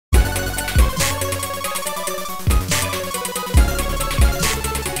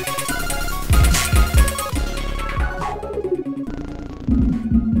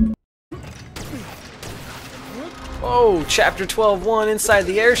go! Chapter 12-1 inside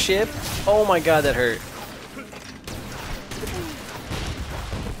the airship. Oh my god, that hurt.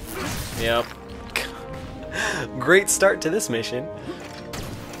 Yep. Great start to this mission.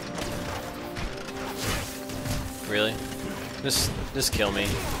 Really? Just kill me.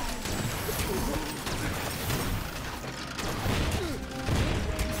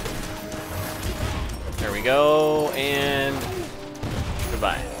 There we go, and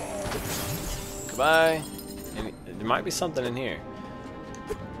goodbye. Goodbye. And there might be something in here.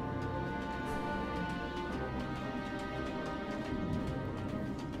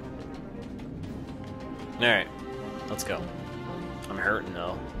 Alright, let's go. I'm hurting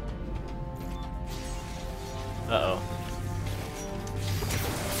though. Uh-oh.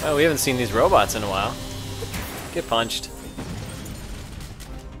 Oh, we haven't seen these robots in a while. Get punched.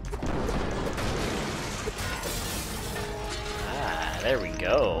 Ah, there we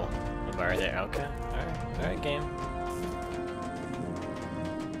go. A bar there, okay. Alright, game.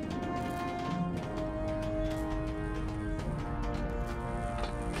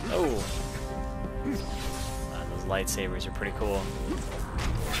 Oh. Those lightsabers are pretty cool.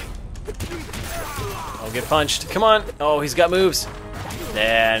 Oh, get punched. Come on. Oh, he's got moves.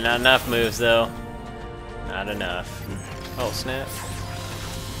 Yeah, not enough moves, though. Not enough. Oh, snap.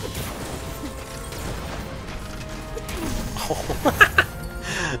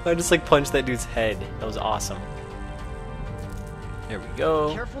 Oh. I just, like, punched that dude's head. That was awesome. There we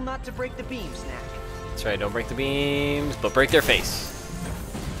go. Careful not to break the beams, Knack. That's right, don't break the beams, but break their face.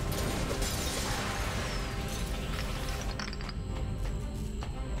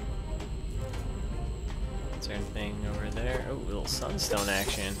 Is there anything over there? Oh, little sunstone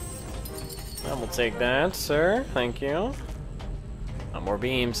action. I will take that, sir. Thank you. More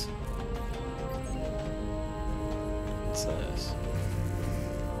beams. What's this?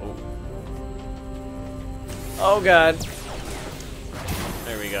 Oh. Oh god.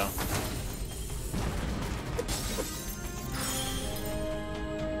 There we go.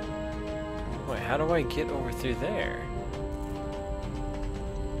 Wait, how do I get over through there?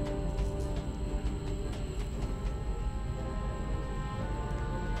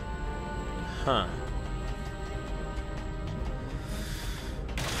 Huh.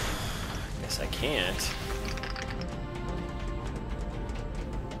 Guess I can't.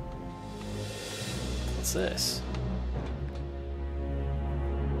 What's this?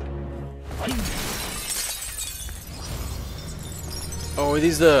 Oh, are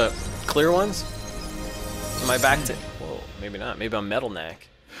these the clear ones? Am I back to... Whoa, maybe not. Maybe I'm Metal Knack.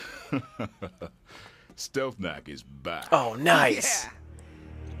 Stealth Knack is back. Oh, nice! Yeah.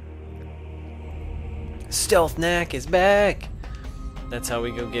 Stealth Knack is back! That's how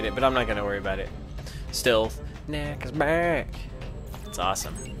we go get it, but I'm not gonna worry about it. Stealth Knack is back! It's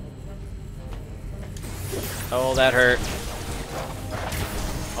awesome. Oh, that hurt.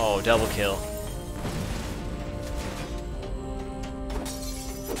 Oh, double kill.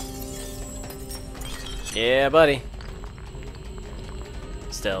 Yeah, buddy.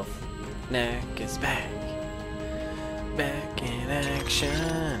 Stealth Knack is back. Back in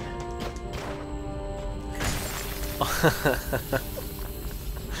action.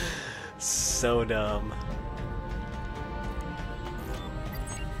 So dumb.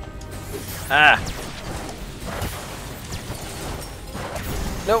 Ah!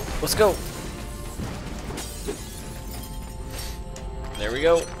 Nope, let's go. There we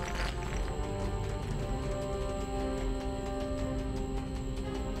go.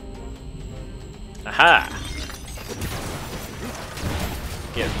 Aha!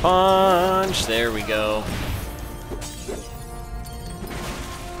 Get punched. There we go.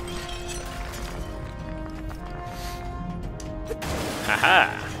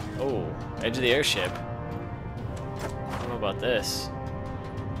 Haha! Oh, edge of the airship. I don't know about this.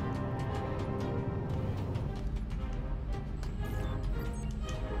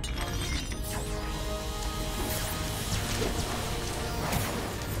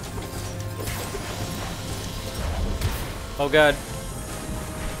 Oh god.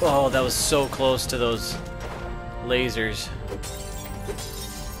 Oh, that was so close to those lasers.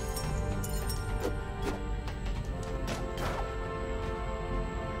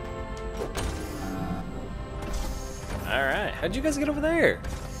 Alright, how'd you guys get over there?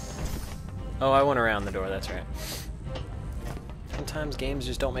 Oh, I went around the door, that's right. Sometimes games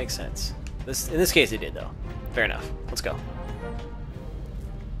just don't make sense. In this case, it did, though. Fair enough. Let's go.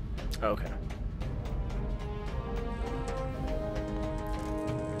 Okay.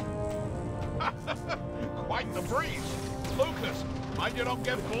 Quite the breeze. Lucas, mind you don't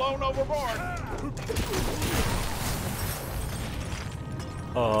get blown overboard.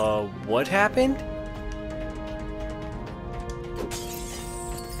 What happened?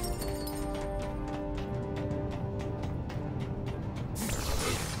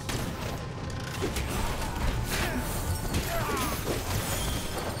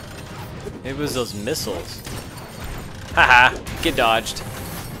 Maybe it was those missiles. Haha, get dodged.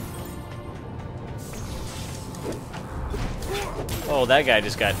 Oh, that guy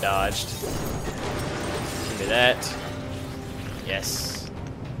just got dodged. Give me that. Yes.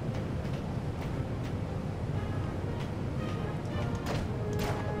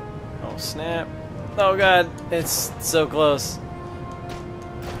 Oh, snap. Oh, God. It's so close.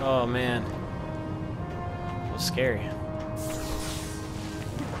 Oh, man. It was scary.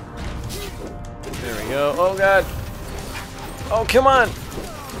 There we go. Oh, God. Oh, come on.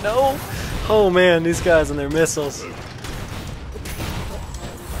 No. Oh, man. These guys and their missiles.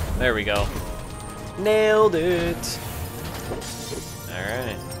 There we go. Nailed it.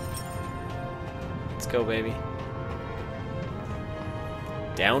 Alright. Let's go, baby.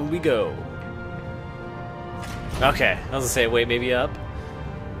 Down we go. Okay. I was gonna say, wait, maybe up?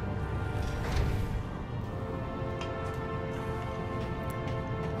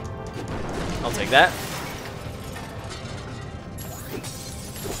 I'll take that.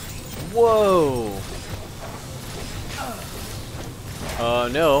 Whoa. Oh,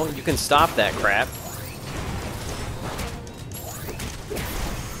 no, you can stop that crap.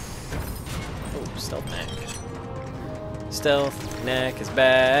 Oh, stealth Knack. Stealth Knack is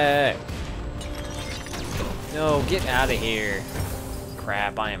back. No, get out of here.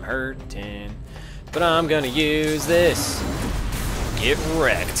 Crap, I am hurting. But I'm gonna use this. Get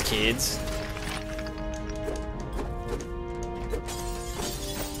wrecked, kids.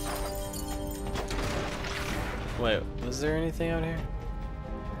 Wait, was there anything out here?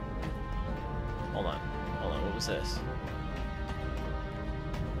 Hold on, what was this?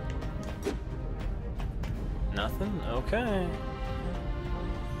 Nothing? Okay.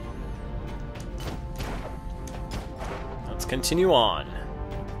 Let's continue on.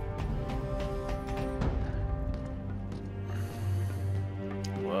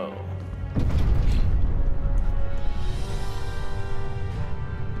 Whoa.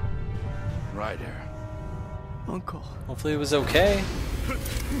 Right here. Uncle. Hopefully it was okay.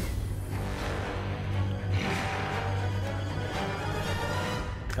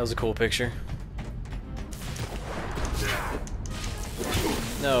 That was a cool picture.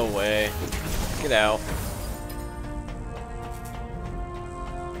 No way. Get out.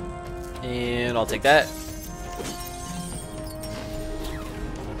 And I'll take that.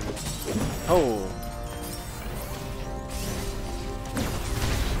 Oh.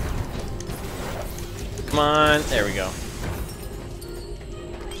 Come on. There we go.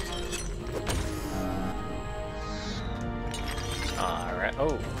 Alright.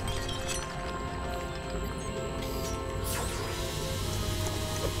 Oh.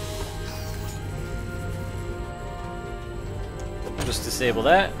 Just disable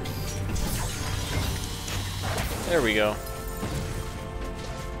that. There we go.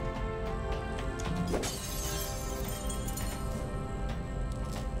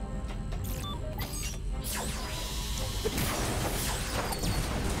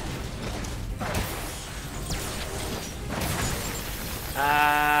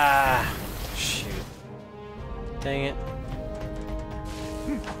 Ah, shoot. Dang it.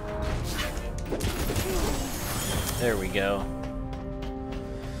 There we go.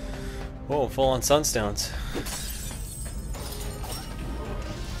 Whoa, full on sunstones.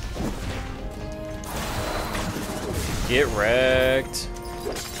 Get wrecked.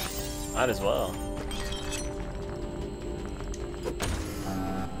 Might as well.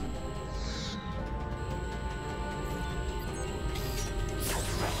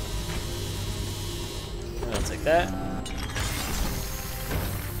 I'll take that.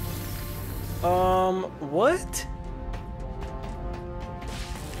 What?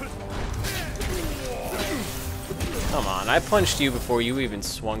 Come on, I punched you before you even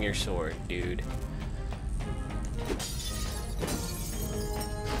swung your sword, dude.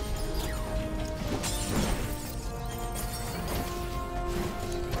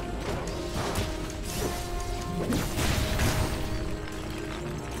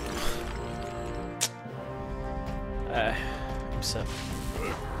 I'm so...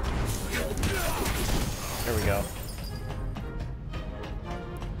 There we go.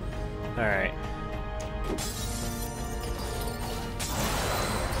 Alright.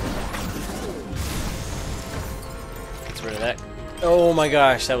 Gets rid of that. Oh my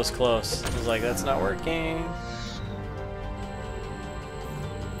gosh, that was close. I was like, that's not working.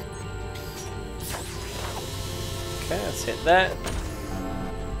 Okay, let's hit that.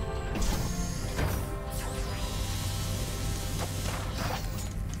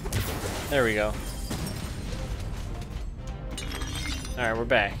 There we go. Alright, we're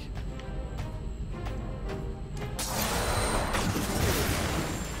back.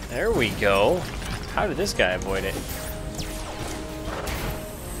 There we go. How did this guy avoid it?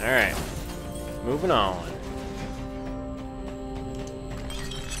 Alright. Moving on.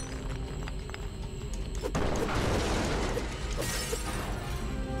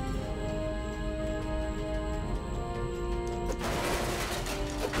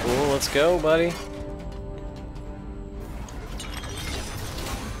 Cool, let's go, buddy.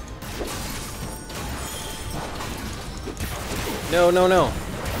 No, no, no.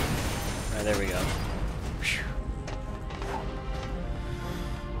 Alright, there we go. Whew.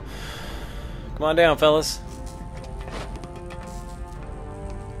 Come on down, fellas.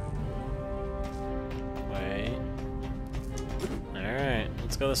 Wait. Alright,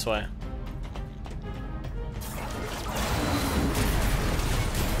 let's go this way.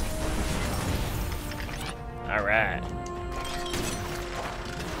 Alright.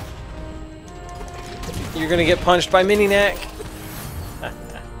 You're gonna get punched by Mini Knack.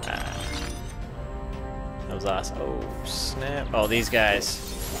 That was awesome. Oh, snap. Oh, these guys.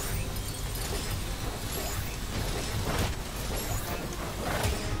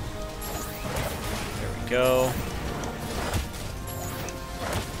 There we go.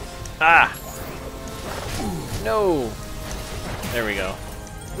 Ah! No! There we go.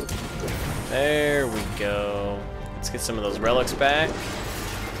 There we go. Let's get some of those relics back.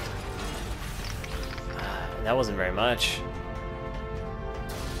 That wasn't very much.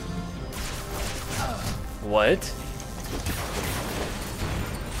 What?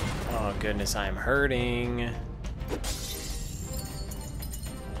 Oh goodness, I am hurting.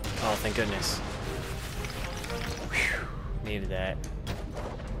 Oh, thank goodness. Whew, needed that.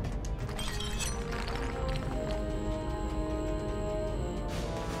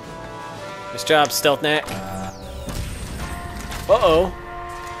 Nice job, Stealth Knack. Uh-oh.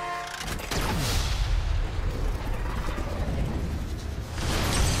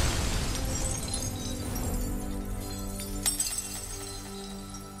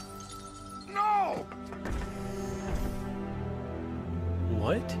 No!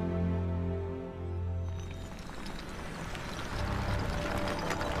 What?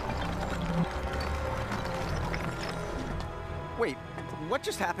 Wait, what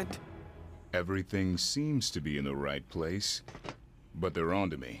just happened? Everything seems to be in the right place, but they're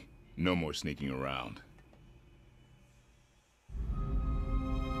onto me. No more sneaking around.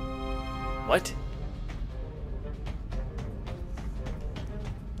 What?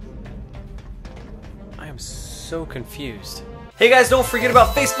 I am so confused. Hey guys, don't forget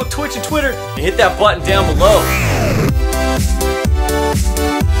about Facebook, Twitch, and Twitter, and hit that button down below.